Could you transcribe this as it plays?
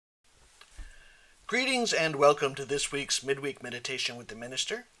Greetings and welcome to this week's Midweek Meditation with the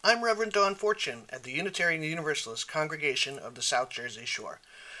Minister. I'm Reverend Don Fortune at the Unitarian Universalist Congregation of the South Jersey Shore.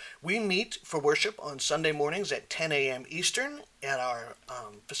 We meet for worship on Sunday mornings at 10 a.m. Eastern at our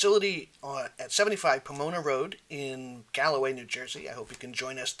facility at 75 Pomona Road in Galloway, New Jersey. I hope you can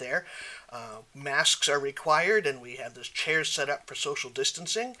join us there. Masks are required and we have those chairs set up for social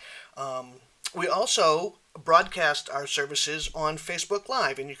distancing. We also broadcast our services on Facebook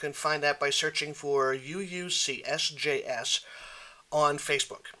Live, and you can find that by searching for UUCSJS on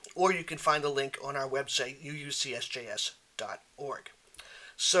Facebook, or you can find the link on our website, uucsjs.org.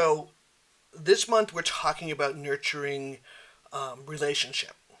 So this month we're talking about nurturing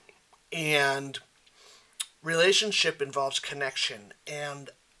relationship, and relationship involves connection, and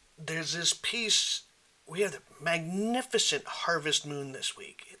there's this piece. We have the magnificent harvest moon this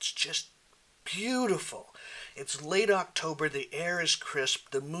week. It's just beautiful. It's late October, the air is crisp,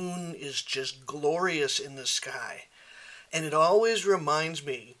 the moon is just glorious in the sky. And it always reminds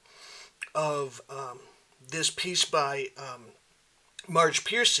me of this piece by Marge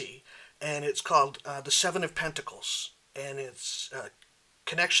Piercy, and it's called The Seven of Pentacles, and it's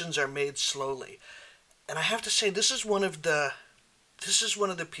connections are made slowly. And I have to say, this is one of the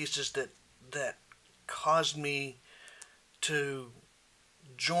pieces that caused me to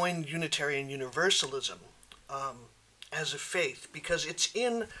join Unitarian Universalism as a faith, because it's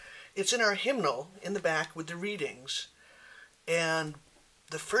in our hymnal in the back with the readings. And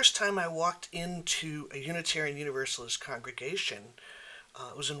the first time I walked into a Unitarian Universalist congregation,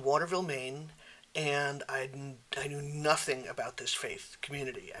 it was in Waterville, Maine, and I knew nothing about this faith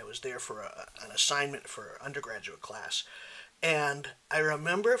community. I was there for an assignment for an undergraduate class, and I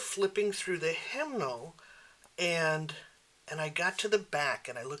remember flipping through the hymnal, and I got to the back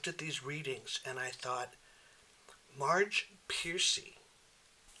and I looked at these readings and I thought, Marge Piercy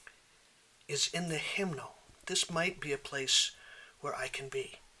is in the hymnal. This might be a place where I can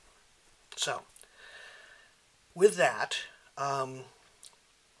be. So, with that,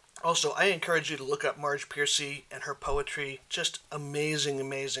 also I encourage you to look up Marge Piercy and her poetry. Just amazing,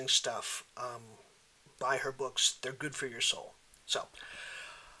 amazing stuff. Buy her books. They're good for your soul. So,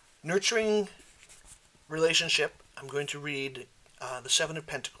 nurturing relationship. I'm going to read The Seven of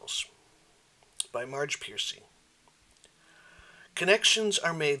Pentacles by Marge Piercy. Connections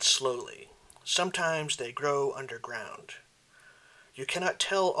are made slowly. Sometimes they grow underground. You cannot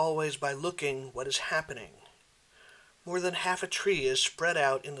tell always by looking what is happening. More than half a tree is spread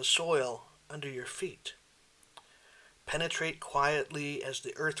out in the soil under your feet. Penetrate quietly as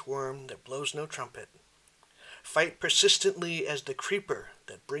the earthworm that blows no trumpet. Fight persistently as the creeper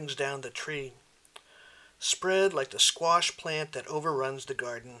that brings down the tree. Spread like the squash plant that overruns the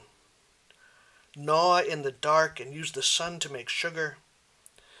garden. Gnaw in the dark and use the sun to make sugar.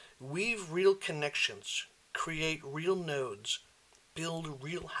 Weave real connections. Create real nodes. Build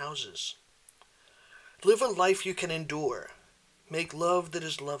real houses. Live a life you can endure. Make love that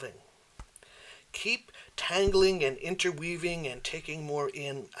is loving. Keep tangling and interweaving and taking more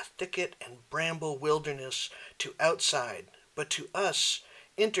in a thicket and bramble wilderness to outside, but to us,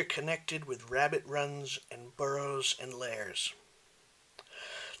 interconnected with rabbit runs and burrows and lairs.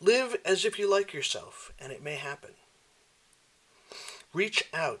 Live as if you like yourself, and it may happen. Reach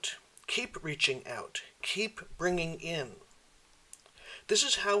out. Keep reaching out. Keep bringing in. This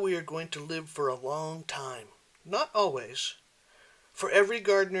is how we are going to live for a long time. Not always. For every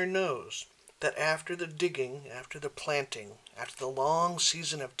gardener knows that after the digging, after the planting, after the long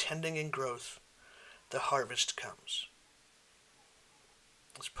season of tending and growth, the harvest comes.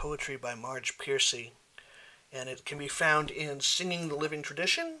 It's poetry by Marge Piercy, and it can be found in Singing the Living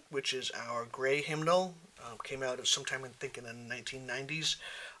Tradition, which is our gray hymnal. Came out sometime in the 1990s.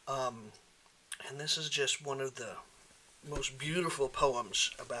 And this is just one of the most beautiful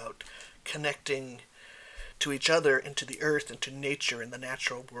poems about connecting to each other and to the earth and to nature and the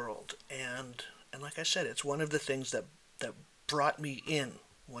natural world. And like I said, it's one of the things that brought me in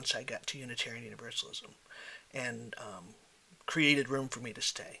once I got to Unitarian Universalism and created room for me to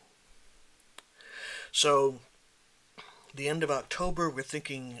stay. So, the end of October, we're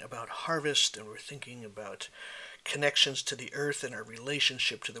thinking about harvest, and we're thinking about connections to the earth and our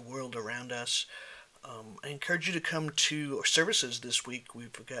relationship to the world around us. I encourage you to come to our services this week.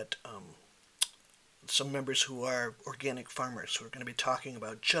 We've got some members who are organic farmers who are going to be talking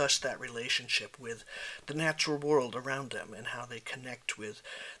about just that relationship with the natural world around them and how they connect with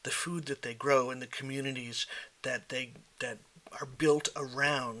the food that they grow and the communities that are built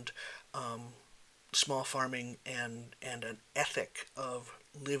around small farming and an ethic of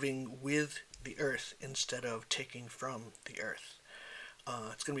living with the earth instead of taking from the earth.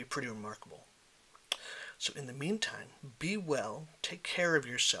 It's going to be pretty remarkable. So in the meantime, be well, take care of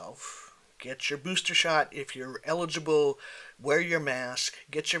yourself, get your booster shot if you're eligible, wear your mask,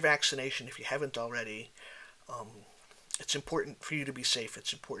 get your vaccination if you haven't already. It's important for you to be safe.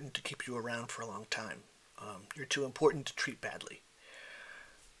 It's important to keep you around for a long time. You're too important to treat badly.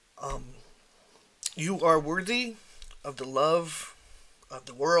 You are worthy of the love of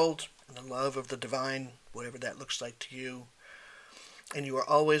the world and the love of the divine, whatever that looks like to you. And you are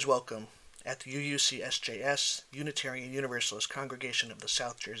always welcome at the UUCSJS, Unitarian Universalist Congregation of the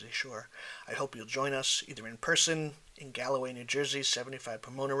South Jersey Shore. I hope you'll join us either in person in Galloway, New Jersey, 75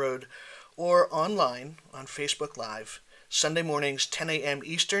 Pomona Road, or online on Facebook Live, Sunday mornings, 10 a.m.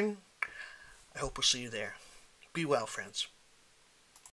 Eastern. I hope we'll see you there. Be well, friends.